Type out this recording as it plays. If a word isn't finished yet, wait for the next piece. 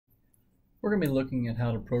We're going to be looking at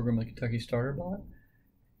how to program the Kentucky Starter Bot,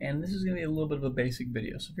 and this is going to be a little bit of a basic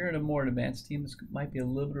video. So if you're in a more advanced team, this might be a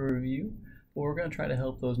little bit of a review, but we're going to try to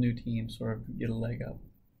help those new teams sort of get a leg up.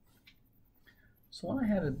 So when I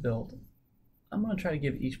have it built, I'm going to try to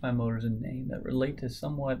give each of my motors a name that relate to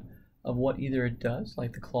somewhat of what either it does,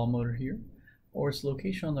 like the claw motor here, or its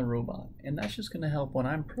location on the robot. And that's just going to help when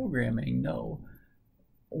I'm programming know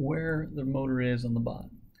where the motor is on the bot.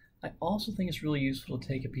 I also think it's really useful to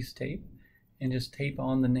take a piece of tape and just tape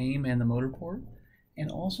on the name and the motor port,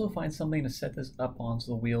 and also find something to set this up on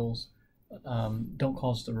so the wheels don't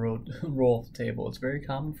cause the roll off the table. It's very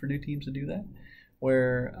common for new teams to do that,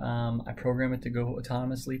 where I program it to go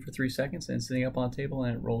autonomously for 3 seconds and sitting up on the table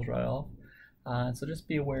and it rolls right off. So just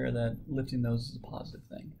be aware that lifting those is a positive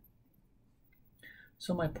thing.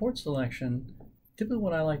 So my port selection, typically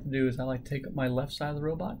what I like to do is I like to take my left side of the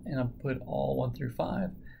robot and I put all 1 through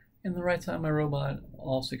 5, and the right side of my robot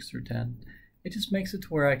all 6 through 10. It just makes it to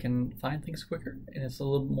where I can find things quicker and it's a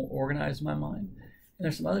little more organized in my mind. And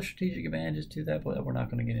there's some other strategic advantages to that, but we're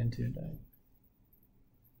not going to get into today.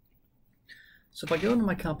 So if I go into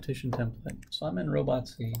my competition template, so I'm in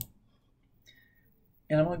RobotC,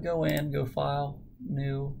 and I'm going to go in, go File,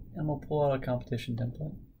 New, and I'm going to pull out a competition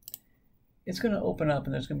template. It's going to open up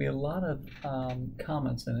and there's going to be a lot of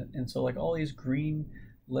comments in it. And so like all these green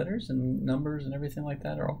letters and numbers and everything like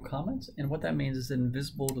that are all comments. And what that means is it's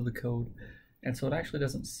invisible to the code. And so it actually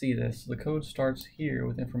doesn't see this. So the code starts here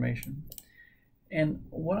with information. And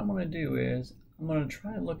what I'm going to do is I'm going to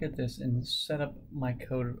try to look at this and set up my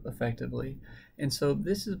code effectively. And so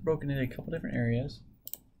this is broken into a couple different areas.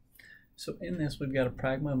 So in this we've got a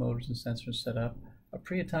pragma motors and sensors set up, a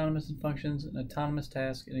pre-autonomous and functions, an autonomous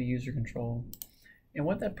task, and a user control. And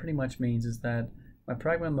what that pretty much means is that my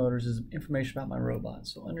pragma motors is information about my robot.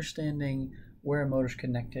 So understanding where a motor's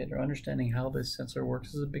connected or understanding how this sensor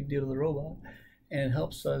works is a big deal to the robot, and it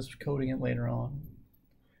helps us coding it later on.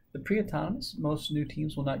 The pre-autonomous, most new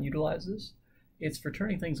teams will not utilize this. It's for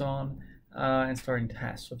turning things on and starting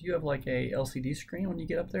tasks. So if you have like a LCD screen, when you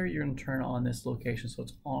get up there, you're going to turn on this location so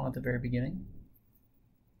it's on at the very beginning.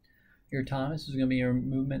 Your autonomous is going to be your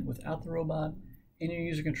movement without the robot, and your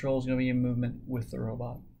user control is going to be your movement with the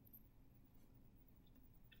robot.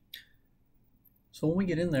 So when we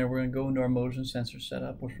get in there, we're going to go into our motors and sensors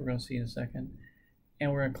setup, which we're going to see in a second.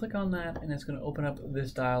 And we're going to click on that, and it's going to open up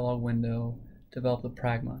this dialog window to develop the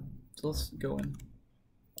pragma. So let's go in.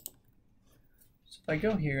 So if I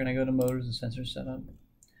go here and I go to motors and sensors setup,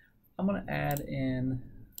 I'm going to add in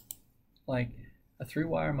like a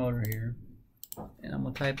 3-wire motor here. And I'm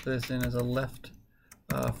going to type this in as a left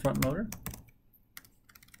front motor.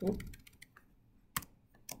 Oop.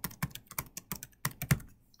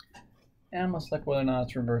 And I'm going to select whether or not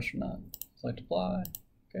it's reversed or not. Select apply.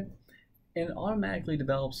 Okay. And it automatically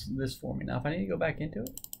develops this for me. Now if I need to go back into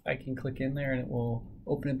it, I can click in there and it will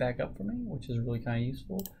open it back up for me, which is really kind of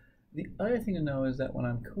useful. The other thing to know is that when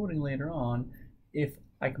I'm coding later on, if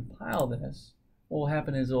I compile this, what will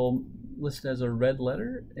happen is it'll list as a red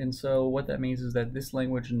letter, and so what that means is that this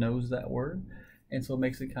language knows that word, and so it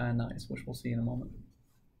makes it kind of nice, which we'll see in a moment.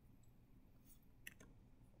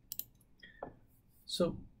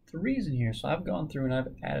 So the reason here, so I've gone through and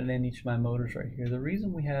I've added in each of my motors right here. The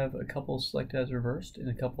reason we have a couple selected as reversed and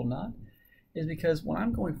a couple not is because when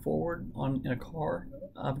I'm going forward in a car,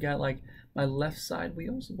 I've got like my left side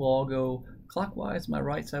wheels will all go clockwise, my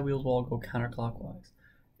right side wheels will all go counterclockwise.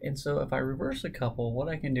 And so if I reverse a couple, what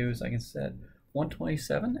I can do is I can set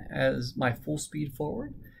 127 as my full speed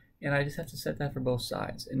forward, and I just have to set that for both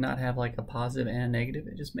sides and not have like a positive and a negative.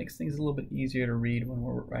 It just makes things a little bit easier to read when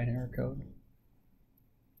we're writing our code.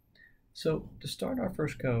 So to start our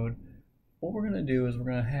first code, what we're going to do is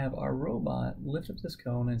we're going to have our robot lift up this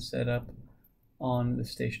cone and set up on the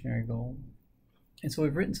stationary goal. And so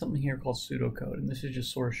we've written something here called pseudocode, and this is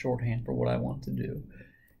just sort of shorthand for what I want to do.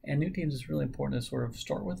 And new teams, it's really important to sort of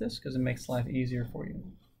start with this because it makes life easier for you.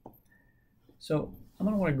 So I'm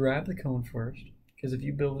going to want to grab the cone first, because if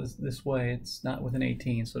you build this way, it's not within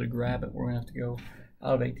 18. So to grab it, we're going to have to go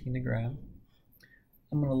out of 18 to grab.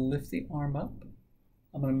 I'm going to lift the arm up.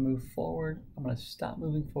 I'm going to move forward. I'm going to stop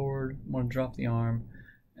moving forward. I'm going to drop the arm.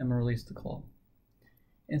 I'm going to release the claw.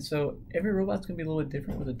 And so every robot's going to be a little bit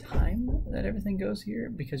different with the time that everything goes here,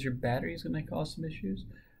 because your battery is going to cause some issues.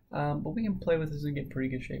 But we can play with this and get pretty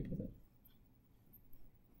good shape with it.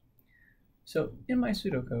 So in my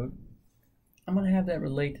pseudocode, I'm going to have that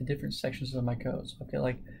relate to different sections of my code. So okay,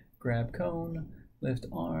 like grab cone, lift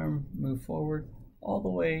arm, move forward, all the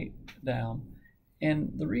way down.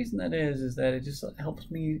 And the reason that is that it just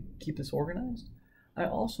helps me keep this organized.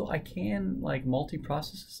 I can like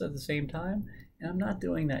multi-process this at the same time, And I'm not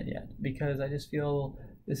doing that yet because I just feel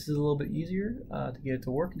this is a little bit easier to get it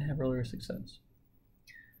to work and have earlier success.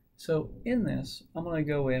 So in this, I'm going to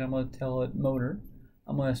go in, I'm going to tell it motor.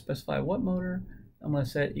 I'm going to specify what motor. I'm going to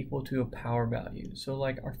set it equal to a power value. So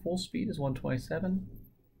like our full speed is 127.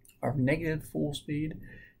 Our negative full speed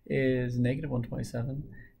is negative 127.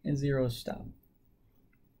 And 0 is stop.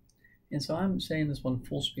 And so I'm saying this one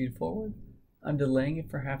full speed forward. I'm delaying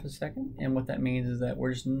it for half a second. And what that means is that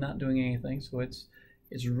we're just not doing anything. So it's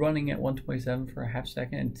running at 127 for a half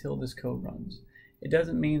second until this code runs. It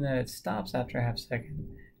doesn't mean that it stops after a half second.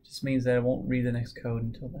 It just means that it won't read the next code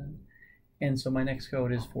until then. And so my next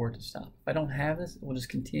code is for it to stop. If I don't have this, it will just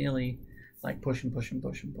continually like push and push and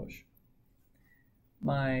push and push.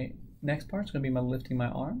 My next part is going to be my lifting my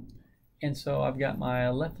arm. And so I've got my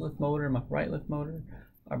left lift motor and my right lift motor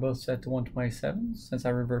are both set to 127. Since I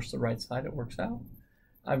reverse the right side, it works out.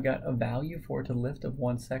 I've got a value for it to lift of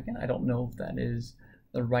 1 second. I don't know if that is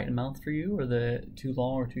the right amount for you or the too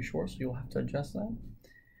long or too short, so you'll have to adjust that.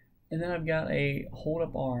 And then I've got a hold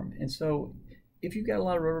up arm. And so if you've got a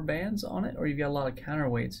lot of rubber bands on it or you've got a lot of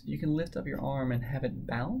counterweights, you can lift up your arm and have it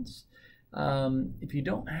balance. If you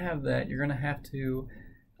don't have that, you're going to have to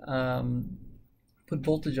put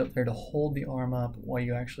voltage up there to hold the arm up while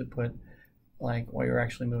you actually while you're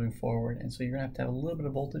actually moving forward. And so you're going to have a little bit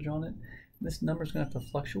of voltage on it. This number is going to have to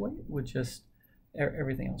fluctuate with just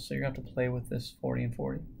everything else. So you're going to have to play with this 40 and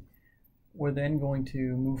 40. We're then going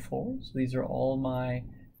to move forward. So these are all my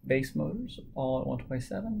base motors, all at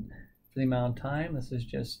 127. For the amount of time, this is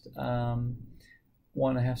just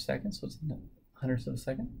 1.5 seconds, so it's hundredths of a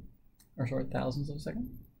second, or sorry, thousandths of a second.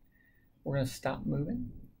 We're going to stop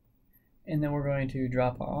moving, and then we're going to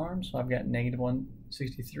drop our arm. So I've got negative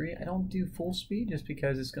 163. I don't do full speed just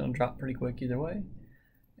because it's going to drop pretty quick either way.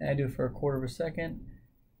 And I do it for 1/4 of a second,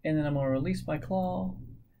 and then I'm going to release my claw,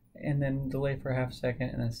 and then delay for a half second,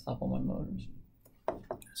 and then stop on my motors.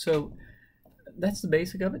 So that's the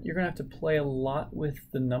basic of it. You're going to have to play a lot with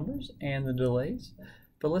the numbers and the delays,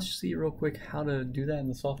 but let's see real quick how to do that in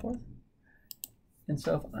the software. And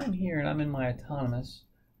so if I'm here and I'm in my autonomous,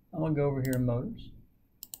 I'm going to go over here to motors,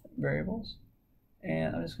 variables,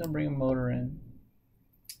 and I'm just going to bring a motor in.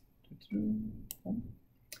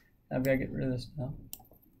 I've got to get rid of this now.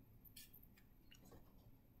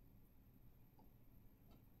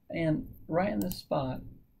 And right in this spot,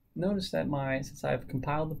 notice that since I've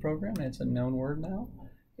compiled the program and it's a known word now,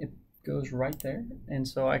 it goes right there. And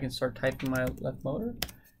so I can start typing my left motor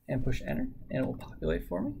and push enter, and it will populate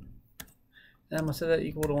for me. And I'm going to set that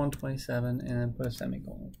equal to 127 and then put a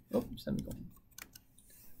semicolon. Oh, semicolon.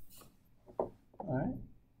 All right.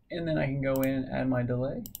 And then I can go in and add my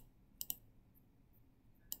delay,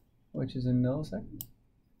 which is in milliseconds.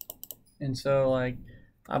 And so like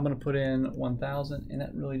I'm going to put in 1000, and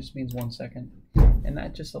that really just means 1 second. And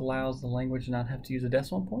that just allows the language to not have to use a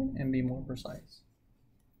decimal point and be more precise.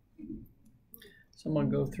 So I'm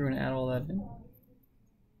going to go through and add all that in.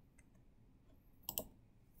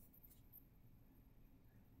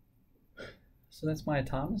 So that's my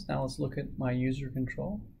autonomous. Now let's look at my user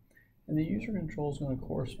control. And the user control is going to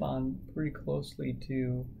correspond pretty closely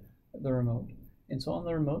to the remote. And so on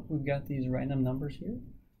the remote, we've got these random numbers here,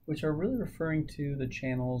 which are really referring to the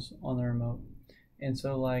channels on the remote. And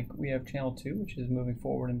so like we have channel 2, which is moving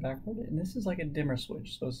forward and backward, and this is like a dimmer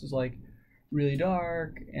switch. So this is like really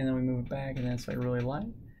dark, and then we move it back, and then it's like really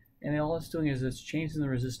light. And all it's doing is it's changing the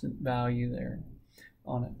resistant value there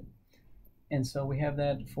on it. And so we have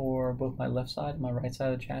that for both my left side and my right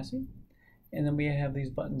side of the chassis. And then we have these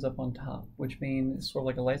buttons up on top, which mean it's sort of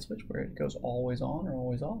like a light switch where it goes always on or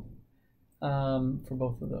always off for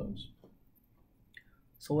both of those.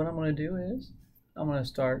 So what I'm going to do is I'm going to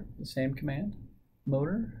start the same command,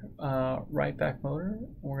 motor, right back motor.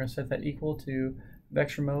 And we're going to set that equal to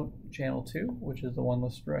VEX remote channel 2, which is the one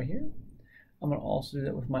listed right here. I'm going to also do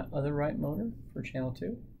that with my other right motor for channel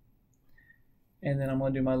 2. And then I'm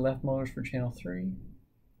going to do my left motors for channel 3.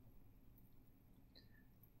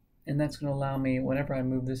 And that's going to allow me, whenever I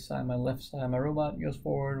move this side, my left side, my robot goes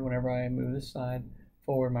forward. Whenever I move this side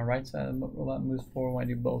forward, my right side of the robot moves forward. When I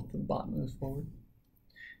do both, the bot moves forward.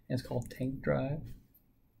 And it's called tank drive.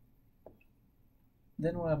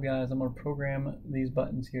 Then what I've got is I'm going to program these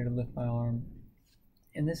buttons here to lift my arm.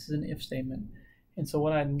 And this is an if statement. And so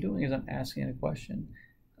what I'm doing is I'm asking a question.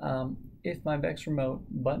 If my VEX remote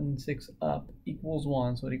button 6 up equals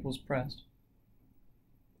 1, so it equals pressed,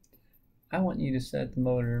 I want you to set the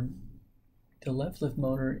motor to left lift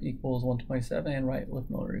motor equals 127 and right lift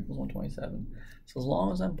motor equals 127. So as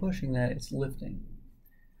long as I'm pushing that, it's lifting.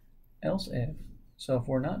 Else if, so if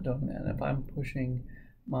we're not doing that, if I'm pushing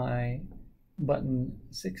my button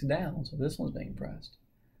 6 down, so this one's being pressed,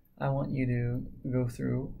 I want you to go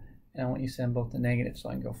through and I want you to send both the negatives, so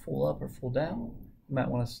I can go full up or full down. You might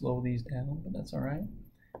want to slow these down, but that's all right.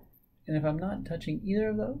 And if I'm not touching either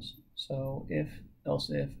of those, so if,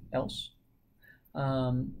 else,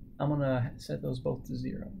 I'm going to set those both to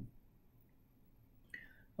 0.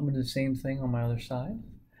 I'm going to do the same thing on my other side,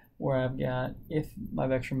 where I've got if my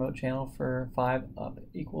VEX remote channel for 5 up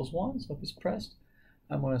equals 1, so if it's pressed,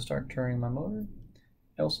 I'm going to start turning my motor.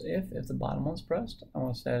 Else if the bottom one's pressed, I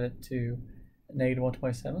want to set it to negative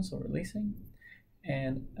 127, so releasing.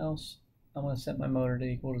 And else, I'm going to set my motor to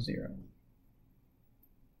equal to 0.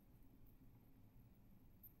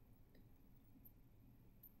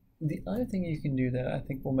 The other thing you can do that I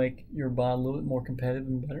think will make your bot a little bit more competitive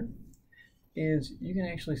and better is you can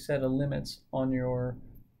actually set a limits on your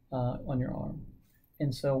arm.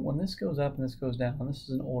 And so when this goes up and this goes down, this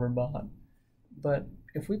is an older bot, but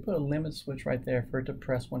if we put a limit switch right there for it to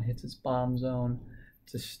press when it hits its bottom zone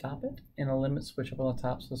to stop it, and a limit switch up on the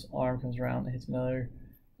top so this arm comes around and hits another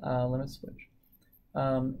limit switch,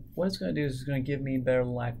 what it's going to do is it's going to give me better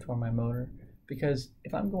life for my motor, because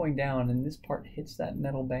if I'm going down and this part hits that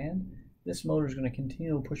metal band, this motor is going to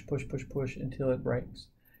continue to push until it breaks.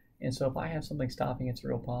 And so if I have something stopping, it's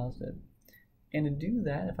real positive. And to do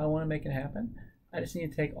that, if I want to make it happen, I just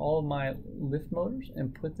need to take all of my lift motors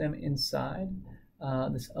and put them inside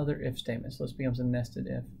this other if statement. So this becomes a nested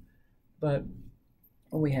if. But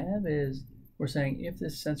what we have is we're saying if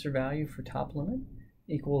this sensor value for top limit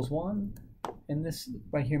equals 1, and this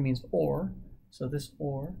right here means or, so this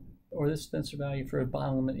or this sensor value for a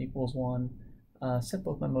bottom limit equals 1, set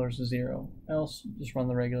both my motors to 0, else just run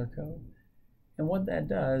the regular code. And what that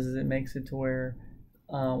does is it makes it to where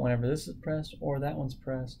whenever this is pressed or that one's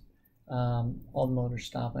pressed, all the motors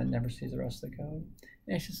stop and it never sees the rest of the code.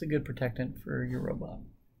 And it's just a good protectant for your robot.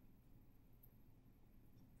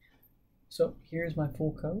 So here's my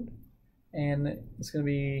full code, and it's going to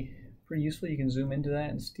be pretty useful. You can zoom into that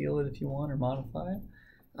and steal it if you want or modify it.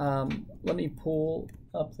 Let me pull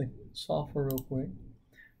up the software real quick.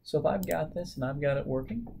 So if I've got this and I've got it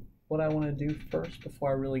working, what I want to do first before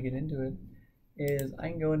I really get into it is I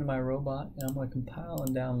can go into my robot and I'm going to compile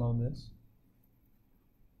and download this.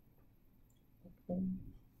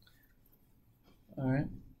 Alright.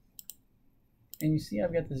 And you see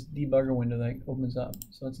I've got this debugger window that opens up.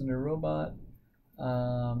 So it's under robot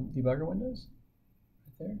debugger windows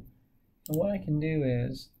right there. And what I can do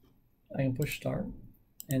is I can push start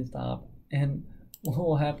and stop. And what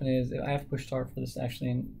will happen is I have to push start for this to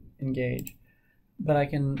actually engage. But I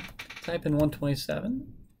can type in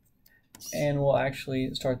 127 and we'll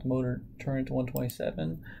actually start the motor, turn it to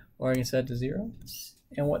 127, or I can set it to 0.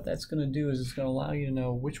 And what that's going to do is it's going to allow you to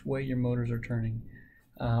know which way your motors are turning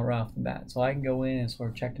right off the bat. So I can go in and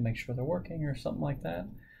sort of check to make sure they're working or something like that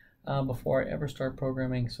before I ever start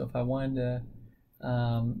programming. So if I wanted to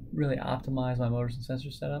really optimize my motors and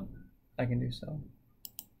sensor setup, I can do so.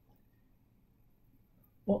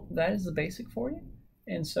 Well, that is the basic for you.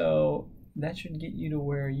 And so that should get you to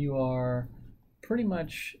where you are pretty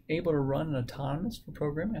much able to run an autonomous for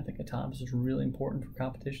programming. I think autonomous is really important for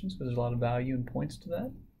competitions because there's a lot of value and points to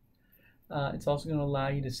that. It's also going to allow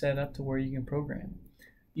you to set up to where you can program.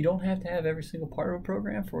 You don't have to have every single part of a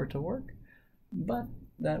program for it to work, but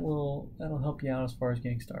that'll help you out as far as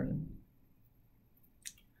getting started.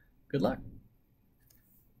 Good luck.